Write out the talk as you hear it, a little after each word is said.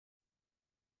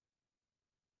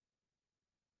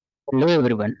Hello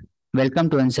everyone, welcome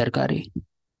to Ansarkari.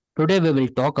 Today we will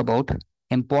talk about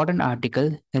important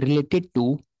article related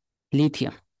to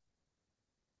lithium.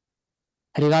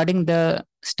 Regarding the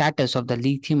status of the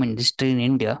lithium industry in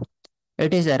India,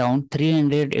 it is around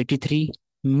 383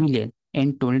 million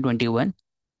in 2021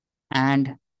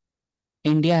 and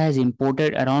India has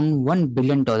imported around $1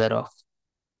 billion of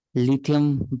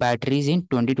lithium batteries in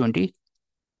 2020.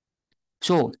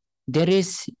 So there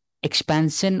is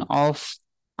expansion of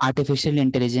artificial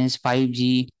intelligence,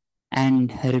 5G,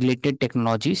 and related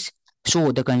technologies.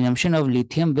 So the consumption of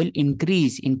lithium will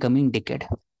increase in coming decade.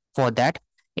 For that,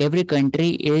 every country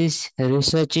is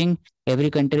researching, every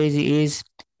country is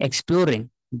exploring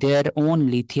their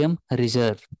own lithium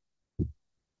reserve.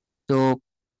 So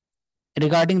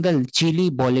regarding the Chile,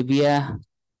 Bolivia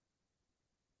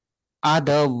are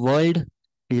the world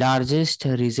largest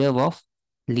reserve of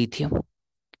lithium.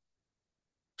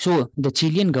 So the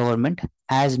Chilean government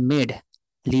has made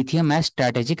lithium as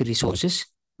strategic resources,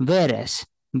 whereas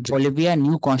Bolivia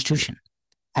new constitution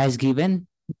has given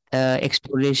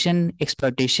exploration,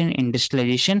 exploitation,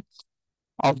 industrialization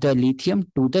of the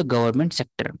lithium to the government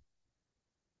sector.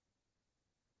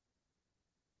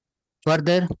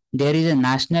 Further, there is a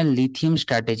national lithium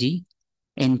strategy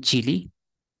in Chile,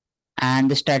 and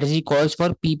the strategy calls for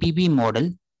PPP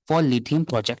model for lithium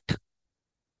project.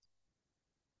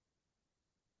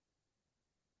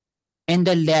 In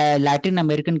the Latin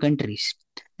American countries,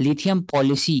 lithium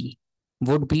policy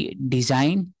would be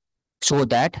designed so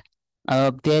that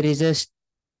there is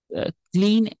a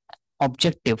clean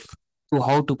objective to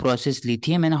how to process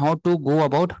lithium and how to go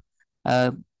about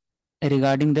uh,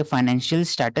 regarding the financial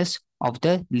status of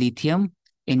the lithium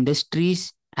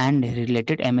industries and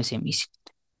related MSMEs.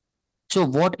 So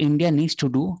what India needs to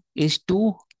do is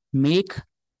to make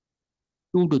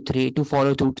to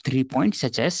follow 2 to 3 points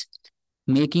such as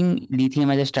making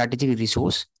lithium as a strategic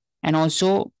resource and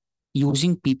also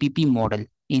using PPP model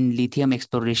in lithium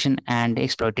exploration and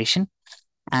exploitation.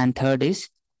 And third is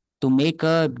to make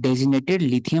a designated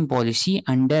lithium policy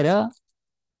under a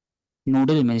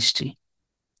nodal ministry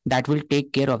that will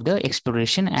take care of the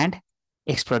exploration and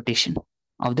exploitation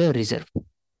of the reserve.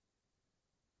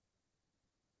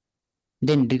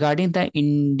 Then regarding the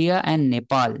India and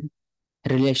Nepal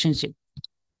relationship,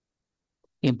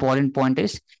 important point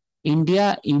is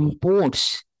India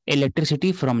imports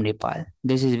electricity from Nepal.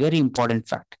 This is very important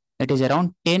fact. It is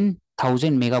around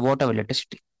 10,000 megawatt of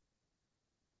electricity.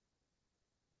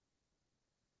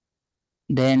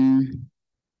 Then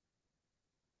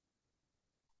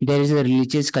there is a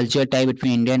religious culture tie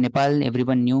between India and Nepal.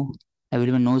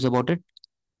 Everyone knows about it.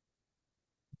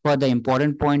 But the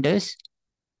important point is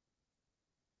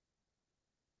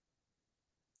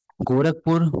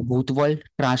Gorakhpur Bhutwal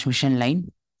transmission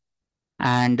line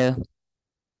and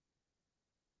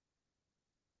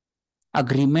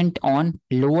agreement on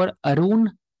Lower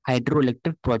Arun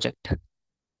hydroelectric project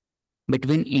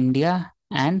between India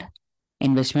and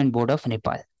Investment Board of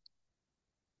Nepal.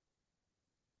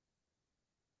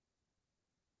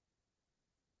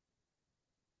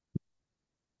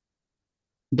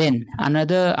 Then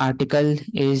another article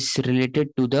is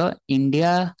related to the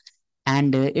India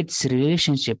and its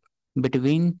relationship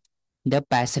between the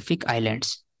Pacific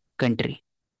Islands country.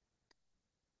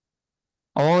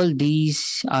 All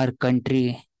these are country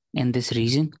in this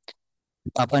region.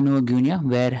 Papua New Guinea,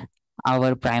 where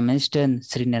our Prime Minister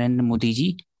Sri Narendra Modi ji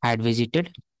had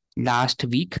visited last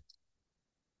week.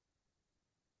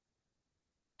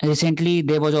 Recently,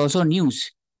 there was also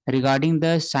news regarding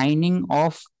the signing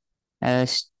of a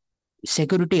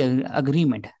security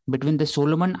agreement between the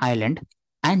Solomon Island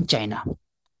and China.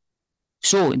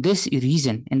 So this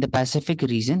region in the Pacific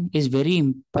region is very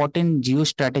important,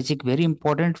 geostrategic, very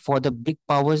important for the big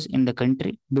powers in the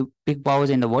country, big powers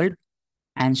in the world.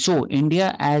 And so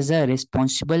India as a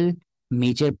responsible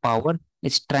major power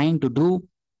is trying to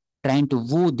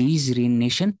woo these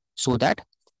nation so that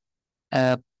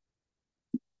uh,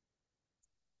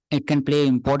 it can play an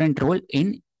important role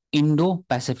in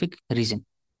Indo-Pacific region.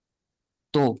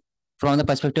 So from the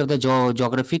perspective of the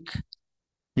geographic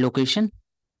location,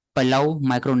 Palau,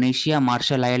 Micronesia,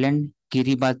 Marshall Island,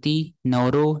 Kiribati,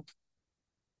 Nauru,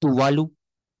 Tuvalu,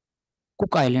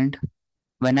 Cook Island,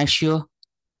 Vanuatu,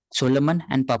 Solomon,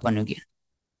 and Papua New Guinea.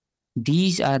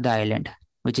 These are the island,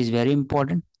 which is very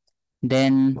important.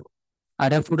 Then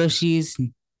Arafura Sea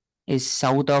is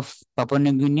south of Papua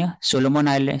New Guinea. Solomon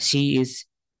Island Sea is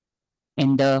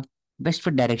in the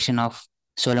westward direction of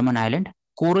Solomon Island.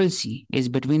 Coral Sea is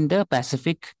between the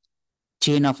Pacific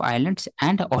chain of islands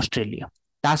and Australia.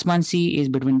 Tasman Sea is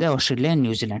between the Australia and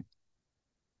New Zealand.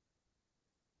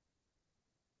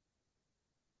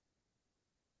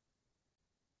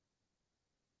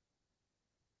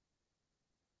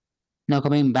 Now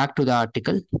coming back to the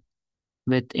article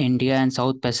with India and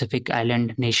South Pacific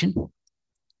Island nation.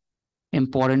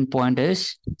 Important point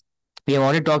is we have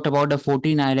already talked about the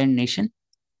 14 island nation,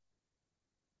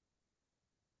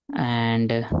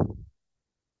 and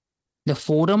the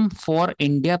Forum for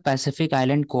India Pacific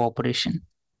Island Cooperation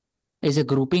is a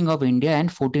grouping of India and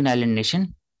 14 island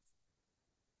nation.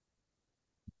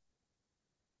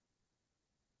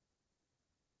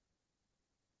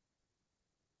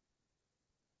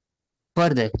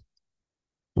 Further,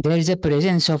 there is a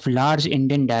presence of large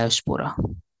Indian diaspora.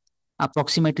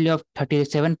 Approximately of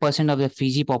 37% of the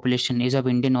Fiji population is of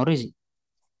Indian origin,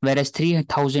 whereas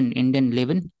 3,000 Indian live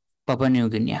in Papua New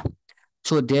Guinea.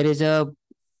 So there is a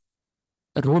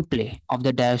role play of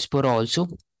the diaspora also.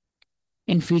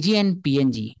 In Fiji and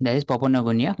PNG, that is Papua New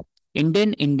Guinea,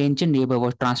 Indian indentured labor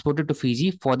was transported to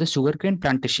Fiji for the sugarcane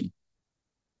plantation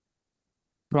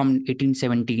from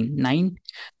 1879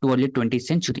 to early 20th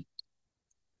century.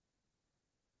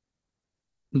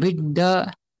 With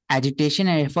the agitation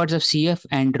and efforts of C.F.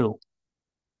 Andrew,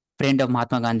 friend of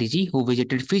Mahatma Gandhi who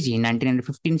visited Fiji in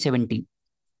 1915-17,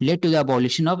 led to the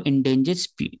abolition of endangered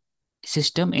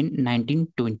system in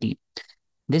 1920.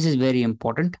 This is very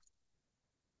important.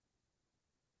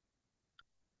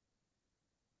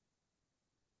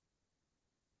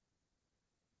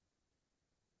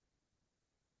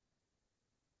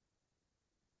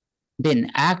 Then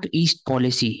Act East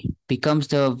policy becomes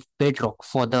the bedrock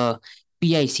for the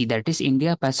PIC, that is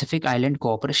India Pacific Island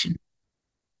Cooperation.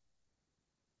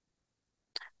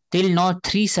 Till now,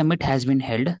 3 summit has been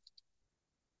held.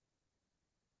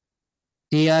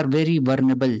 They are very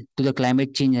vulnerable to the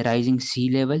climate change rising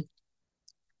sea level.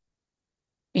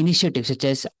 Initiatives such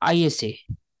as ISA,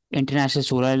 International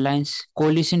Solar Alliance,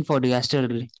 Coalition for Disaster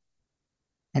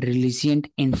Resilient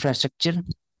Infrastructure,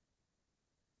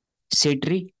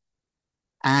 SETRI,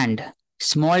 and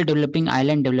Small Developing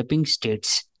Island Developing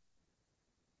States,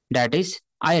 that is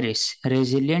IRIS,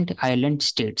 Resilient Island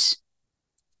States.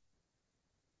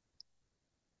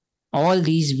 All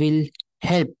these will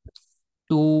help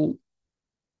to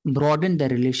broaden the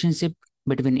relationship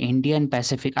between India and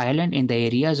Pacific Island in the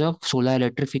areas of solar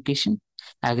electrification,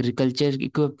 agriculture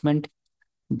equipment,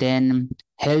 then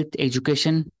health,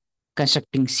 education,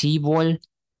 constructing seawall,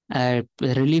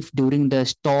 relief during the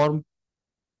storm,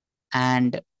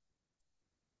 and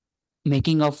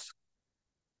making of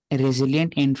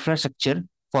resilient infrastructure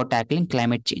for tackling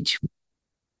climate change.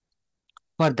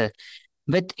 Further,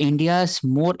 with India's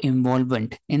more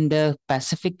involvement in the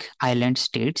Pacific Island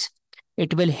states,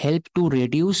 it will help to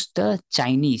reduce the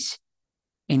Chinese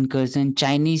incursion,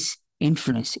 Chinese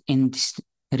influence in this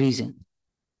region.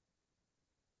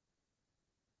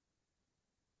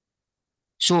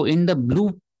 So, in the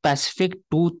Blue Pacific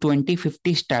to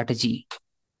 2050 strategy,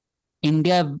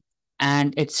 India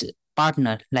and its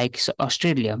partner like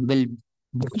Australia will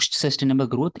boost sustainable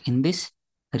growth in this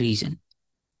region.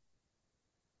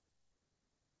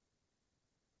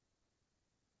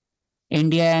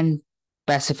 India and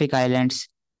Pacific Islands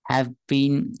have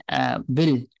been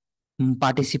will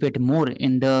participate more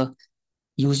in the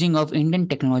using of Indian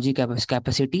technology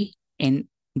capacity in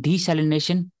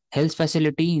desalination, health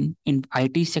facility, in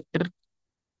IT sector,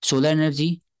 solar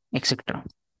energy, etc.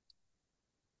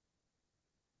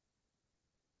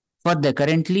 Further,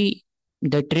 currently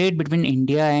the trade between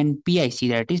India and PIC,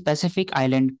 that is Pacific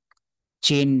Island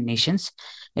chain nations,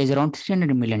 is around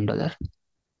 $300 million,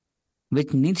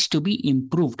 which needs to be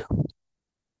improved.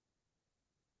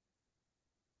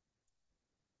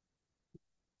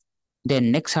 The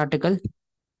next article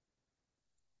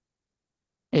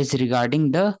is regarding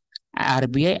the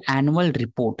RBI annual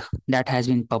report that has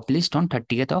been published on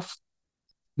 30th of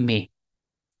May.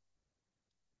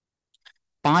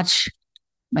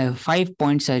 5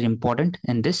 points are important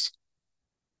in this.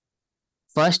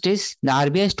 First is the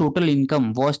RBI's total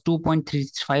income was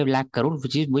 2.35 lakh crore,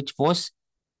 which was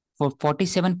for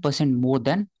 47% more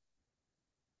than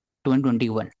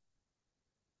 2021.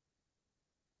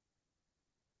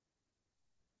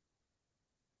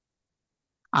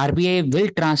 RBI will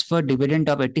transfer dividend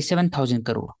of 87,000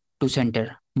 crore to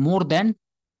center, more than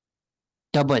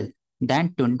double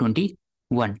than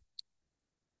 2021.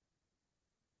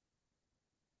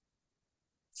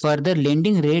 Further,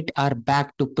 lending rate are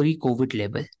back to pre-COVID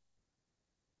level.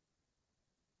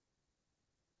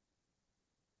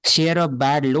 Share of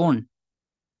bad loan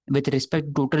with respect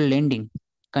to total lending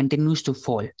continues to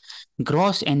fall.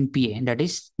 Gross NPA, that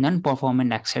is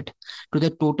non-performing asset, to the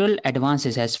total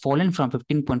advances has fallen from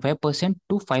 15.5%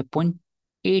 to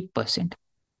 5.8%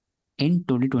 in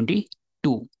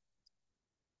 2022.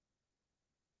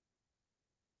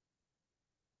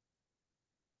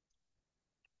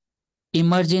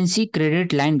 emergency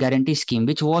credit line guarantee scheme,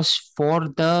 which was for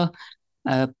the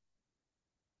uh,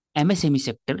 MSME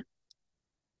sector,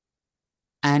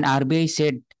 and RBI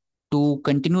said to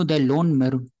continue the loan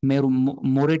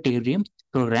moratorium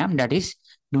program, that is,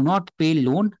 do not pay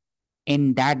loan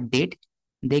in that date,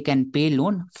 they can pay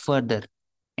loan further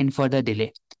in further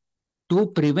delay to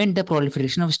prevent the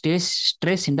proliferation of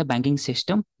stress in the banking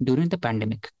system during the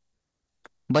pandemic.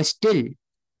 But still,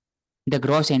 the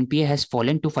gross NPA has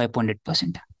fallen to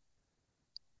 5.8%.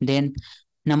 Then,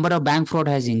 number of bank fraud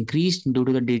has increased due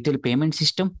to the digital payment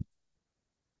system.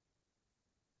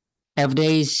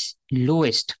 FDI is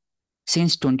lowest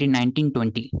since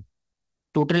 2019-20.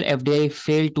 Total FDI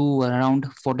fell to around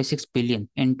 46 billion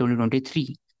in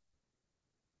 2023.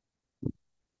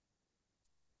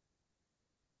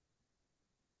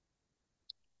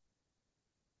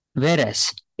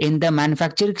 Whereas in the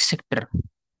manufacturing sector,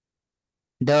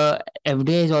 the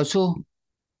FDI is also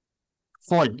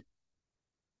fall.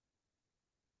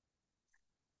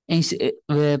 In,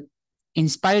 uh, in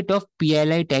spite of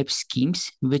PLI type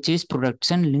schemes, which is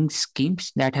production linked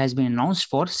schemes that has been announced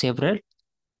for several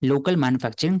local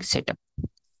manufacturing setup.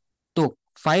 So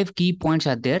five key points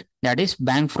are there. That is,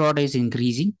 bank fraud is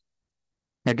increasing.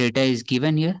 The data is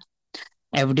given here.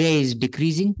 FDI is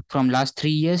decreasing from last 3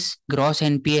 years. Gross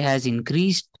NPA has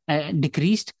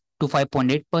decreased to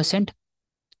 5.8%.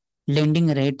 Lending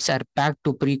rates are back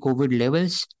to pre-COVID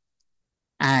levels,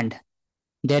 and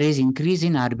there is increase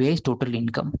in RBI's total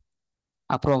income,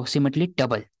 approximately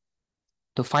double.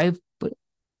 The five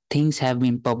things have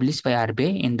been published by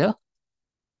RBI in the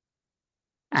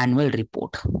annual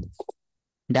report.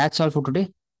 That's all for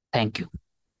today. Thank you.